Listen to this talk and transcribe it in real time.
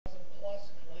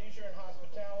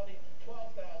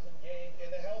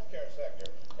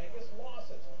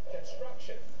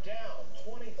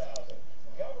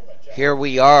Here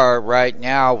we are right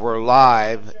now. We're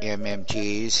live,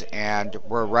 MMTs, and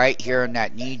we're right here in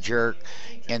that knee jerk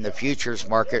in the futures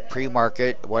market,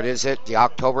 pre-market. What is it? The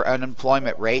October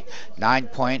unemployment rate,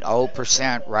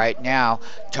 9.0% right now.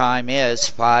 Time is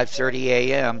 5:30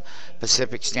 a.m.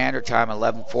 Pacific Standard Time,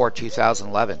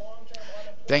 11/4/2011.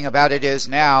 Thing about it is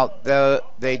now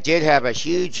they did have a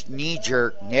huge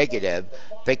knee-jerk negative.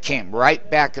 They came right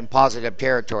back in positive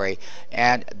territory,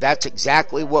 and that's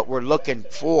exactly what we're looking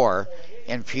for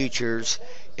in futures,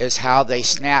 is how they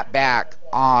snap back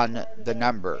on the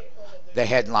number, the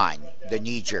headline, the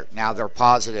knee-jerk. Now they're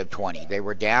positive 20. They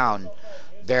were down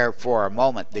there for a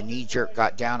moment. The knee-jerk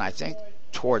got down, I think,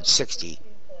 towards 60,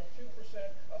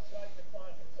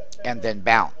 and then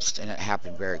bounced, and it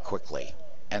happened very quickly.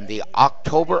 And the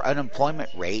October unemployment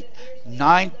rate,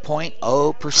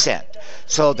 9.0%.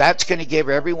 So that's going to give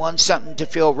everyone something to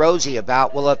feel rosy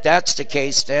about. Well, if that's the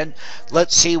case, then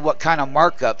let's see what kind of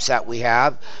markups that we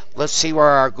have. Let's see where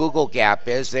our Google gap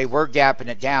is. They were gapping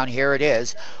it down. Here it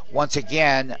is. Once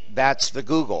again, that's the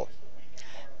Google.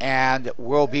 And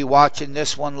we'll be watching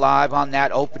this one live on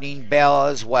that opening bell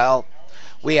as well.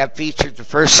 We have featured the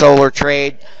first solar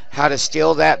trade, how to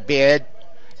steal that bid,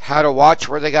 how to watch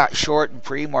where they got short in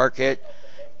pre-market,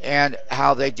 and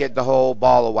how they did the whole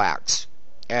ball of wax,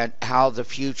 and how the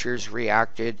futures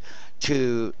reacted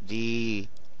to the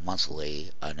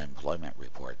monthly unemployment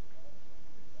report.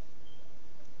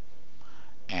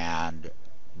 And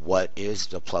what is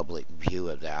the public view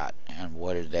of that, and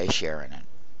what are they sharing it?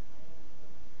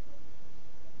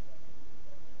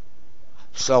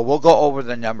 So we'll go over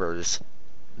the numbers.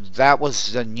 That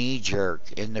was the knee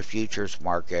jerk in the futures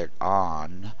market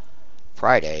on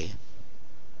Friday,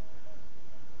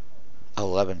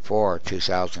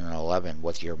 11/4/2011,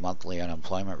 with your monthly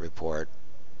unemployment report.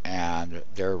 And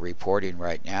they're reporting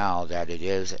right now that it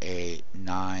is a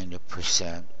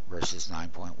 9% versus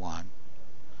 9.1.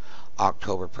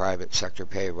 October private sector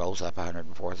payrolls up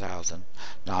 104,000.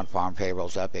 Non-farm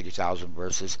payrolls up 80,000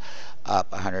 versus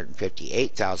up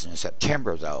 158,000 in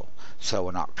September, though. So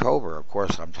in October, of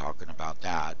course, I'm talking about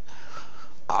that.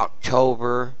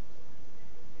 October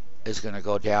is going to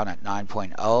go down at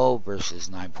 9.0 versus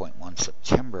 9.1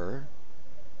 September.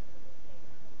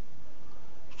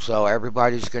 So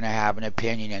everybody's going to have an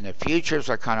opinion, and the futures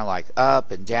are kind of like up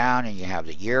and down, and you have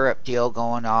the Europe deal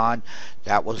going on.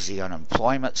 That was the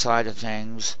unemployment side of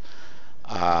things.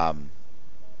 And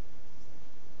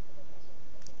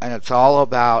it's all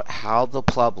about how the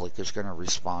public is going to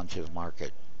respond to the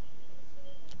market.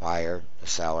 The buyer, the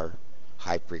seller,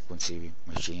 high-frequency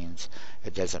machines,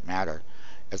 it doesn't matter.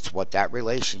 It's what that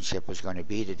relationship is going to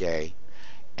be today,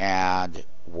 and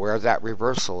where that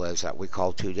reversal is that we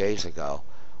called 2 days ago.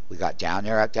 We got down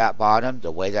there at that bottom.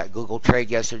 The way that Google traded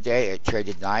yesterday, it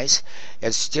traded nice.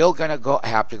 It's still going to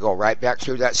have to go right back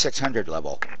through that 600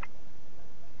 level.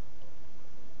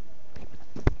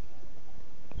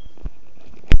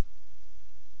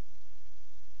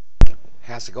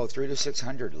 Has to go through the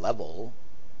 600 level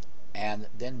and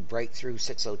then break through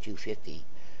 602.50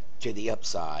 to the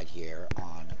upside here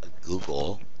on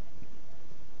Google.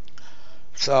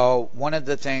 So one of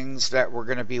the things that we're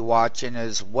going to be watching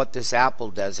is what this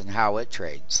Apple does and how it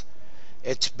trades.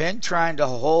 It's been trying to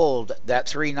hold that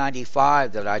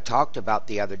 395 that I talked about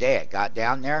the other day. It got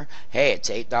down there. Hey, it's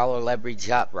 $8 leverage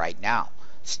up right now.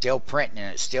 Still printing,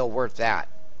 and it's still worth that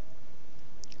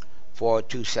for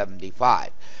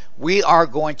 275. We are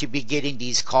going to be getting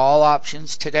these call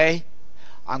options today.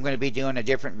 I'm going to be doing a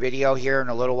different video here in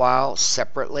a little while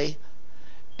separately.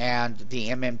 And the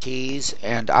MMTs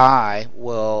and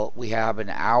we have an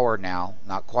hour now,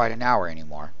 not quite an hour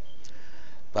anymore,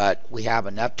 but we have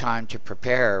enough time to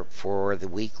prepare for the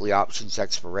weekly options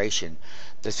expiration.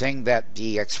 The thing that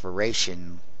the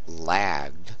expiration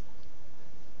lagged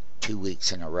 2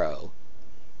 weeks in a row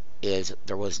is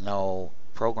there was no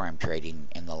program trading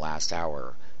in the last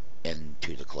hour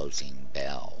into the closing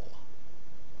bell.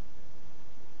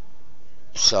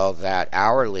 So that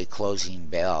hourly closing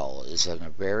bell is a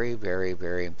very, very,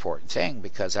 very important thing,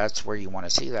 because that's where you want to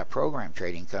see that program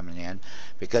trading coming in.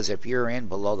 Because if you're in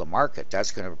below the market,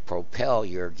 that's going to propel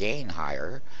your gain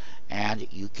higher, and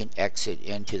you can exit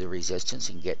into the resistance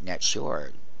and get net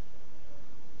short.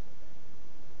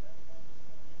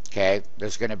 Okay,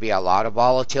 there's going to be a lot of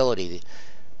volatility,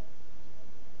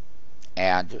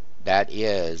 and that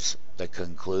is the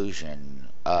conclusion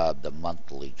of the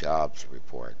monthly jobs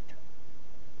report.